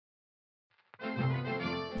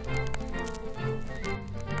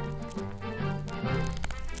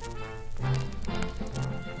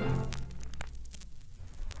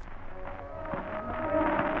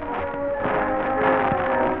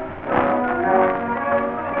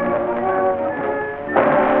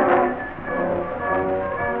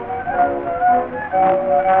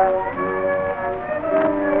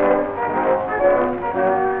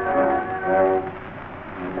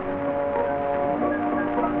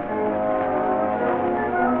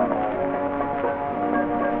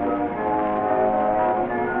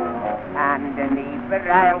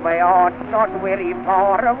railway arch not very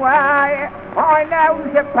far away. I know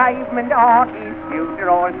the pavement artist who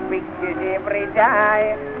draws pictures every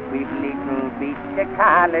day. With little bits of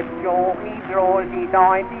colour chalk he draws his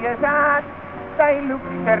ideas out. They look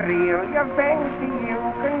surreal, you fancy you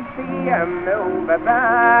can see 'em move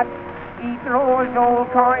about. He draws all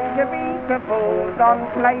kinds of eatables on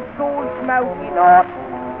plates called smoking hot.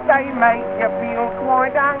 They make you feel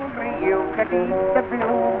quite hungry, you could eat the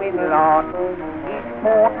blooming lot. His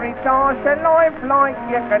portraits are so lifelike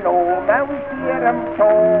you can almost hear 'em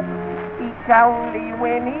talk. It's only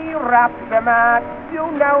when he rubs them out you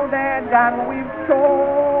know they're done with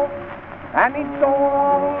chalk. And it's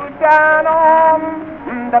all done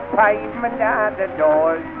on the pavement and the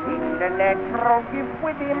doors. It's a natural gift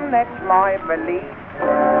with him, that's my belief.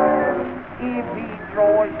 If he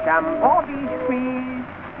draws somebody's face,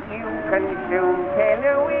 you can soon tell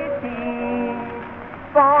who it is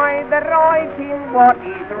by the writing what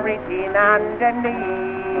is written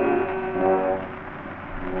underneath.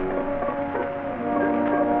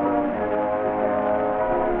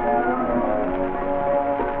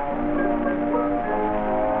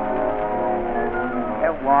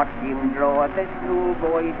 Watch him draw the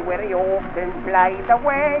schoolboys where he often play the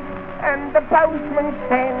wag, and the postman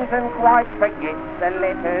stands and quite forgets the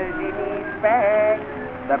letters in his bag.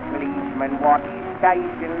 The policeman what he's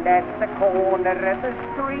stationed at the corner of the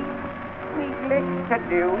street neglects to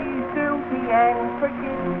do his duty and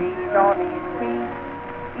forgets he's on his feet.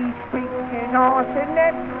 His pictures are so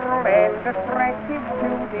natural and attractive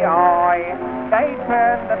to the eye. They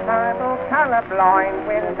turn the people colourblind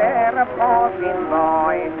when they're passing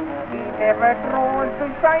by. He never draws the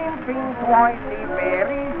same thing twice, he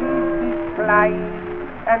varies his display.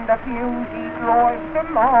 And the views he draws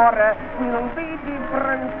tomorrow will be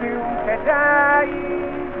different to today.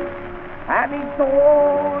 And it's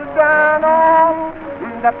all done on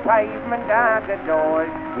the pavement and the doors.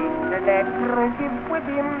 It's a natural gift with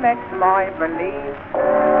him, that's my belief.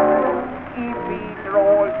 If he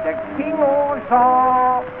draws the king or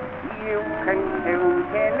czar, you can soon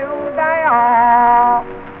tell who they are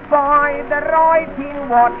by the writing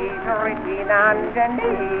what is written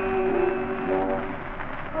underneath.